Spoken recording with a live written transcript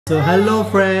So hello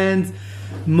friends,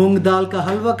 मूंग दाल का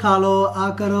हलवा खा लो, आ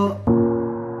करो।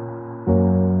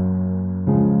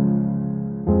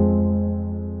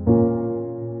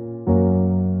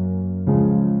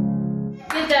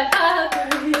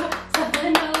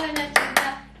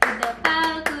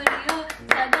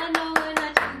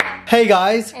 Hey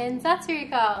guys, and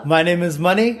Satsrika. My name is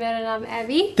Money. मेरा नाम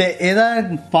Abby. ते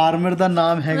एदा farmer दा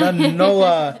नाम हैगा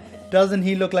Noah. Doesn't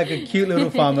he look like a cute little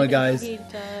farmer, guys? He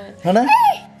does. Hana?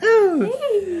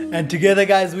 And together,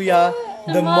 guys, we are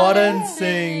the Modern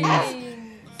Sings.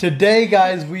 Today,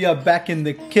 guys, we are back in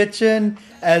the kitchen.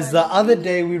 As the other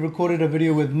day, we recorded a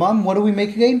video with Mum. What do we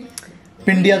make again?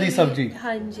 Pindiya di sabji.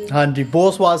 Hanji. Hanji.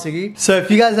 Bahut swaad sigi. So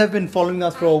if you guys have been following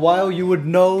us for a while, you would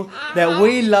know that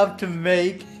we love to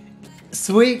make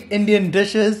sweet Indian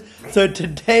dishes. So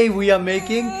today we are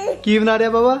making ki bana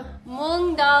rahe baba?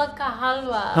 Moong Dal ka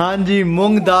Halwa. Hanji,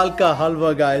 Moong Dal ka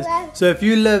Halwa, guys. So if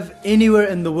you live anywhere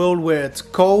in the world where it's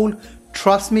cold,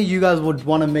 trust me, you guys would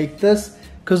want to make this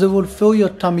because it will fill your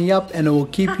tummy up and it will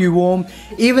keep you warm.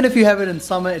 Even if you have it in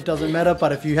summer, it doesn't matter.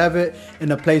 But if you have it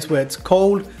in a place where it's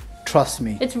cold, trust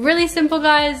me. It's really simple,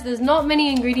 guys. There's not many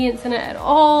ingredients in it at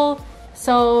all.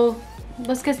 So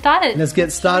let's get started. Let's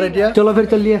get started, yeah? Chalo fir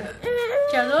chaliye.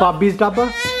 Chalo. Papi's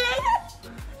tapa.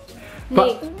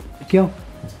 Nee. Kyun?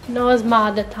 Noah's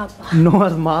mother tapa.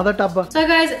 Noah's mother tapa. So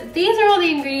guys, these are all the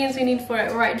ingredients we need for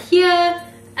it right here.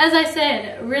 As I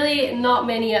said, really not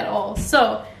many at all.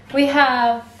 So we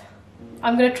have,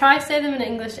 I'm gonna try to say them in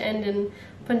English and in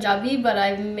Punjabi, but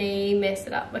I may mess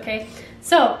it up, okay?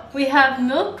 So we have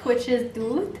milk, which is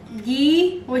doodh,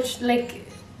 ghee, which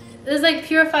is like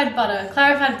purified butter,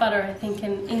 clarified butter, I think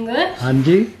in English.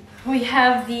 Hanji. We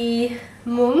have the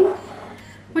moong,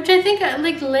 which I think are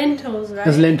like lentils, right?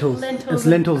 It's lentils. It's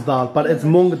lentils dal, but it's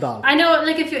moong dal. I know,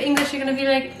 like if you're English, you're gonna be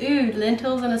like, ooh,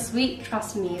 lentils and a sweet.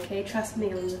 Trust me, okay? Trust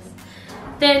me on this.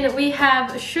 Then we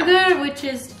have sugar, which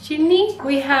is chini.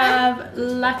 We have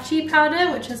lachi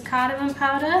powder, which is cardamom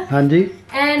powder. Hanji.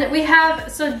 And we have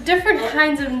different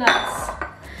kinds of nuts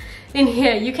in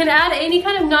here. You can add any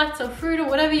kind of nuts or fruit or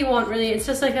whatever you want, really. It's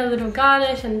just like a little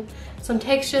garnish and some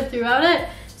texture throughout it.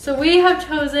 So we have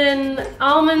chosen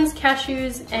almonds,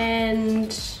 cashews,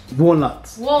 and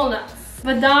walnuts.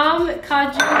 Badam,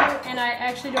 kaju, and I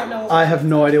actually don't know. I have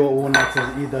no idea what walnuts is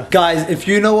either. Guys, if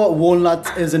you know what walnuts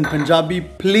is in Punjabi,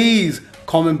 please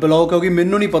comment below. Because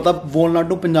ਮੈਨੂੰ ਨਹੀਂ ਪਤਾ walnut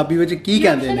ਨੂੰ ਪੰਜਾਬੀ ਵਿੱਚ ਕੀ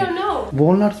ਕਹਿੰਦੇ ਨੇ.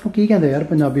 Walnuts ਨੂੰ ਕੀ ਕਹਿੰਦੇ ਯਾਰ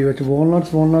ਪੰਜਾਬੀ ਵਿੱਚ? Walnuts.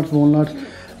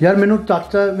 ਯਾਰ ਮੈਨੂੰ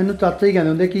ਚਾਚਾ ਹੀ ਕਹਿੰਦੇ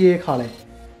ਹੁੰਦੇ ਕਿ ਇਹ ਖਾ ਲੈ.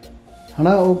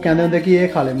 ਹਨਾ ਉਹ ਕਹਿੰਦੇ ਹੁੰਦੇ ਕਿ ਇਹ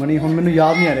ਖਾ ਲੈ ਮਨੀ ਹੁਣ ਮੈਨੂੰ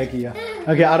ਯਾਦ ਨਹੀਂ ਆ ਰਿਹਾ ਕੀ ਆ.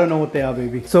 Okay, I don't know what they are,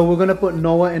 baby. So we're gonna put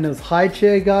Noah in his high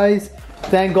chair, guys.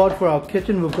 Thank God for our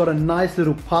kitchen. We've got a nice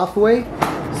little pathway,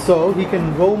 so he can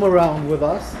roam around with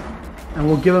us, and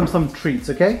we'll give him some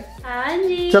treats, okay?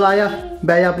 Anji. Chal aaya,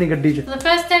 beh apni gaddi ch. The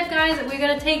first step, guys, we're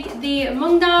gonna take the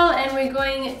moong dal and we're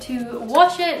going to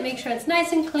wash it, make sure it's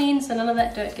nice and clean, so none of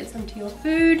that dirt gets into your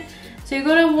food. So you're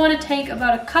gonna want to take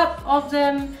about a cup of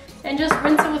them. And just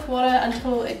rinse it with water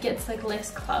until it gets like less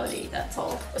cloudy, that's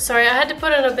all. Sorry, I had to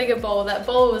put in a bigger bowl. That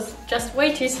bowl was just way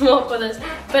too small for this.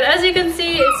 But as you can see,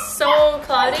 it's so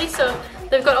cloudy. So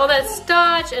they've got all that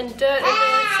starch and dirt in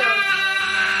there, so...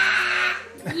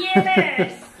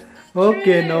 Yes!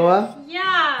 Okay, Noah.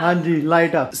 Yeah! Hanji,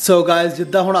 light up. So guys,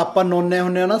 jidda hun aapa nonne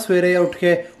hunne na swere uth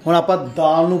ke hun aapa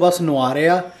dal nu bas nwa rahe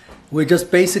ha. We're just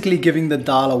basically giving the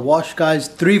dal a wash, guys,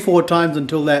 3-4 times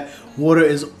until that water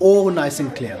is all nice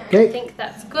and clear. Okay? I think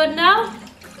that's good now.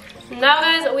 Now,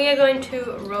 guys, we are going to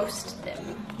roast them.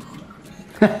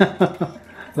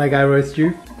 Like I roast you?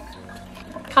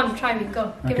 Come, try me. Go.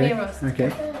 Give me a roast. Okay.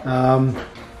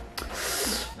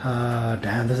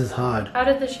 Damn, this is hard. How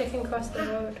did the chicken cross the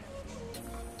road?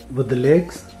 With the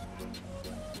legs?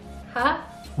 Huh?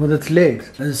 With its legs.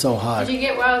 This is so hard. Did you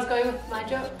get where I was going with my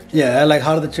joke? Yeah, like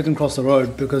how did the chicken cross the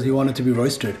road? Because he wanted to be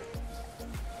roasted.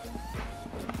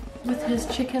 With his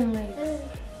chicken legs.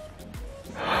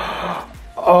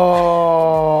 Oh.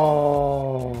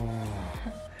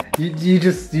 You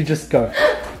just go.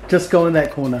 Just go in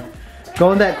that corner.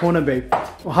 Go in that corner, babe.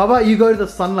 Well, how about you go to the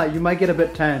sunlight? You might get a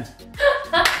bit tan.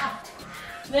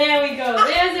 There we go.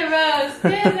 There's a roast.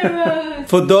 There's a roast.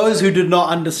 For those who did not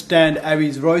understand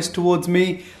Abby's roast towards me,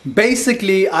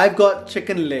 basically I've got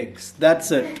chicken legs.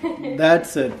 That's it.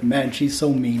 That's it. Man, she's so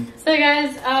mean. So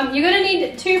guys, you're gonna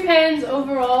need 2 pans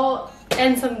overall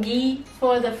and some ghee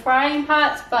for the frying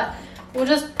parts, but we'll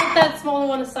just put that smaller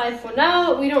one aside for now.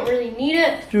 We don't really need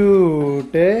it.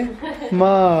 Chute,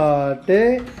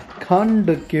 mate,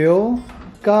 khand kyo,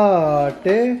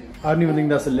 Kate. I don't even think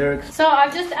that's the lyrics. So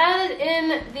I've just added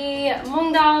in the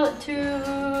moong dal to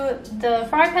the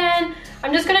fry pan.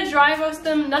 I'm just gonna dry roast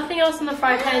them, nothing else in the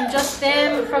fry pan, just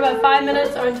them for about 5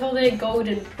 minutes or until they're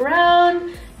golden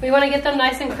brown. We want to get them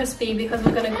nice and crispy because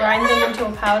we're gonna grind them into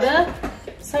a powder.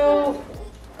 So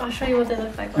I'll show you what they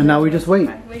look like. And now we just wait.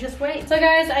 We just wait. So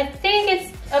guys, I think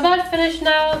it's about finished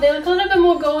now. They look a little bit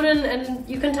more golden and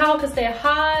you can tell because they're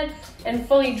hard and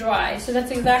fully dry. So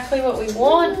that's exactly what we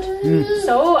want.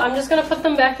 So I'm just gonna put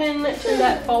them back into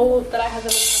that bowl that I have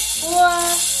them in before.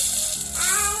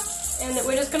 And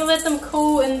we're just gonna let them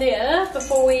cool in there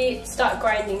before we start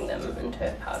grinding them into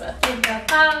a powder.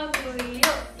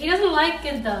 He doesn't like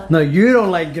it though. No, you don't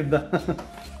like it though.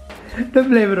 Don't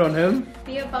blame it on him.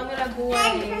 Be a bangara boy.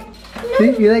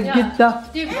 See, you like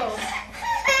gidda. Do both.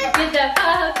 Gidda.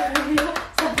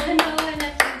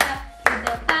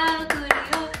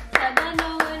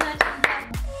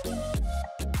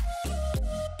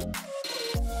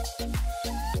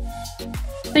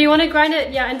 So you want to grind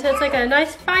it, until it's like a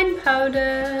nice fine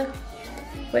powder,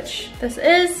 which this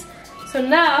is. So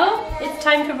now it's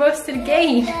time to roast it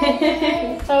again.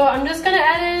 So I'm just gonna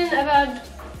add in about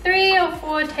 3 or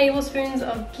 4 tablespoons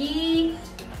of ghee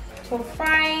for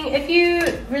frying. If you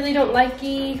really don't like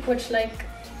ghee, which like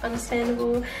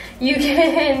understandable, you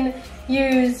can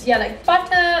use like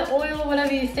butter, oil,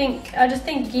 whatever you think. I just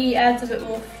think ghee adds a bit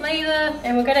more flavor.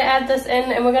 And we're gonna add this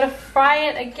in and we're gonna fry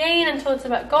it again until it's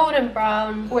about golden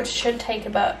brown, which should take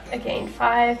about, again,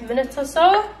 5 minutes or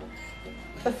so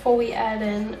before we add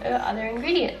in other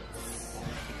ingredients.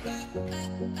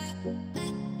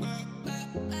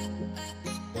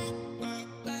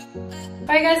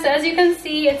 Alright guys, so as you can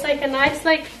see, it's like a nice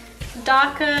like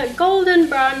darker golden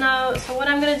brown now. So what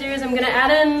I'm gonna do is I'm gonna add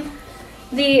in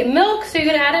the milk. So you're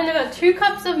gonna add in about 2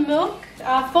 cups of milk,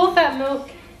 full fat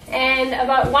milk, and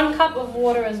about 1 cup of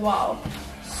water as well.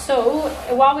 So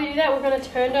while we do that, we're gonna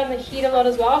turn down the heat a lot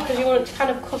as well because you want it to kind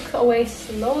of cook away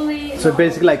slowly. So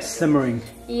basically like simmering.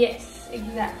 Yes,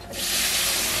 exactly.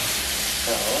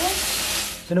 So.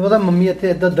 You know what, mummy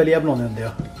ate dalia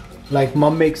banana. Like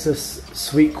mum makes this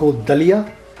sweet called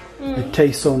dalia. It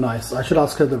tastes so nice. I should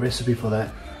ask her the recipe for that.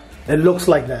 It looks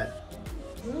like that.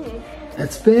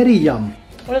 It's very yum.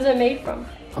 What is it made from?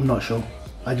 I'm not sure.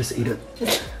 I just eat it.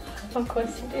 Of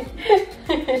course you do.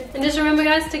 And just remember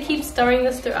guys to keep stirring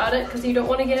this throughout it because you don't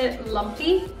want to get it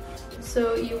lumpy.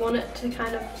 So you want it to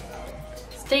kind of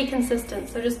stay consistent.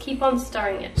 So just keep on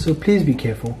stirring it. So please be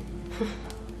careful.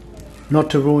 Not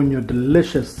to ruin your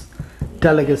delicious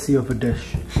delicacy of a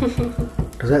dish.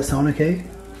 Does that sound okay?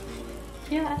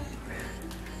 Yeah.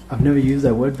 I've never used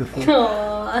that word before.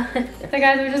 Aww. So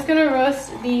guys, we're just gonna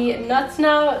roast the nuts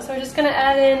now. So we're just gonna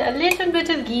add in a little bit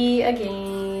of ghee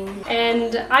again.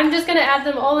 And I'm just gonna add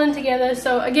them all in together.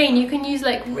 So again, you can use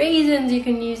like raisins, you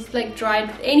can use like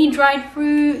any dried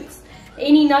fruits,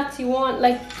 any nuts you want,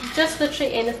 like just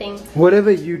literally anything.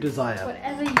 Whatever you desire.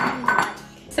 Whatever you like.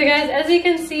 So guys, as you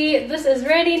can see, this is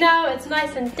ready now. It's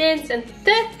nice and dense and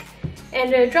thick.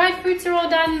 And the dried fruits are all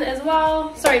done as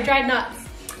well. Sorry, dried nuts.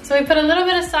 So we put a little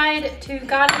bit aside to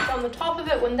garnish on the top of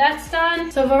it when that's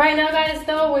done. So for right now guys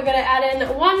though, we're gonna add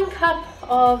in 1 cup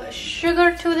of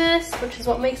sugar to this, which is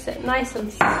what makes it nice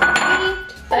and sweet.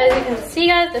 So as you can see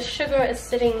guys, the sugar is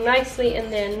sitting nicely in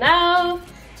there now.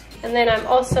 And then I'm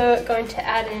also going to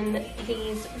add in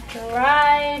these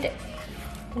dried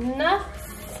nuts.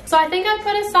 So I think I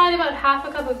put aside about half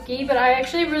a cup of ghee, but I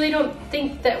actually really don't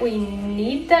think that we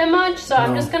need that much. So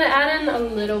I'm just gonna add in a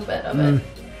little bit of it.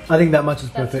 I think that much is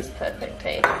perfect. That's perfect,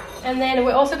 hey. And then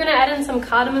we're also gonna add in some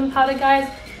cardamom powder, guys.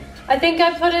 I think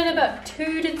I put in about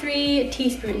 2 to 3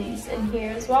 teaspoons in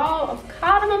here as well of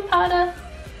cardamom powder.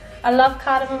 I love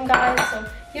cardamom, guys, so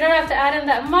you don't have to add in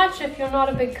that much if you're not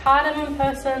a big cardamom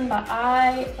person, but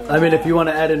I mean, if you want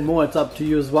to add in more, it's up to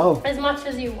you as well. As much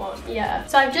as you want, yeah.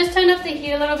 So I've just turned up the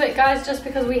heat a little bit, guys, just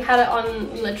because we had it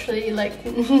on literally like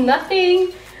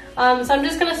nothing. So I'm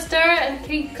just gonna stir it and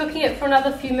keep cooking it for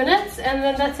another few minutes, and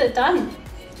then that's it done.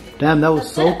 Damn, that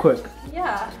was so quick.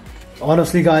 Yeah.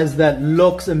 Honestly, guys, that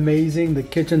looks amazing. The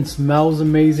kitchen smells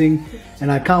amazing,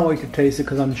 and I can't wait to taste it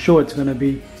because I'm sure it's gonna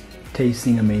be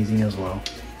tasting amazing as well.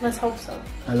 Let's hope so.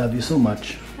 I love you so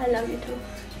much. I love you too.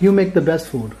 You make the best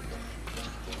food.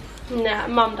 Nah,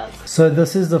 mom does. So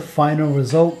this is the final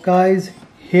result, guys.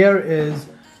 Here is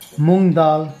Moong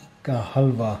Dal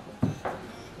Halwa.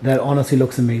 That honestly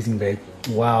looks amazing, babe.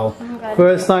 Wow.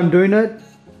 First time doing it,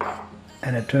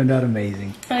 and it turned out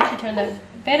amazing. It actually turned out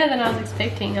better than I was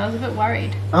expecting. I was a bit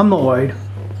worried. I'm not worried.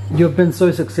 You've been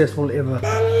so successful ever.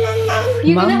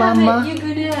 You're gonna have it.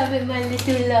 You're gonna have it, my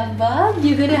little lover.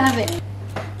 You're gonna have it.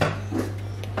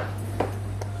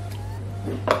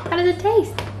 does it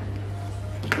taste?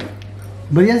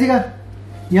 Badhiya siga?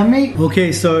 Yummy?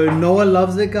 Okay, so Noah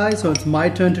loves it, guys, so it's my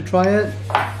turn to try it.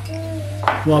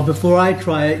 Well, before I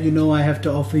try it, you know I have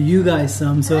to offer you guys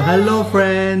some. So hello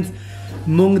friends,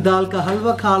 Moong Dal ka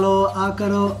halwa kha lo, aa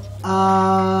karo,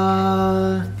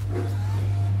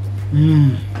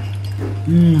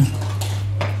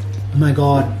 My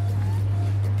God,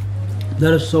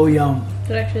 that is so yum.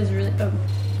 That actually is really good.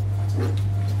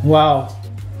 Wow.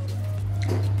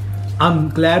 I'm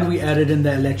glad we added in the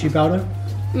elaichi powder.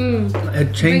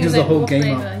 It changes the whole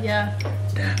game up. Yeah.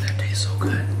 Damn, that tastes so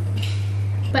good.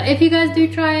 But if you guys do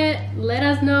try it, let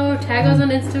us know. Tag us on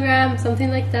Instagram, something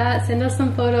like that. Send us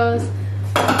some photos.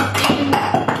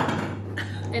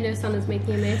 I know Son is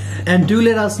making a mess. And do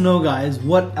let us know, guys,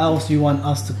 what else you want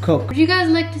us to cook. Would you guys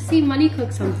like to see Money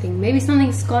cook something? Maybe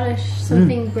something Scottish,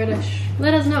 something British.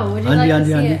 Let us know. Would you like to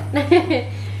see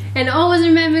it? And always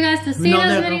remember, guys, to see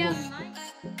this video.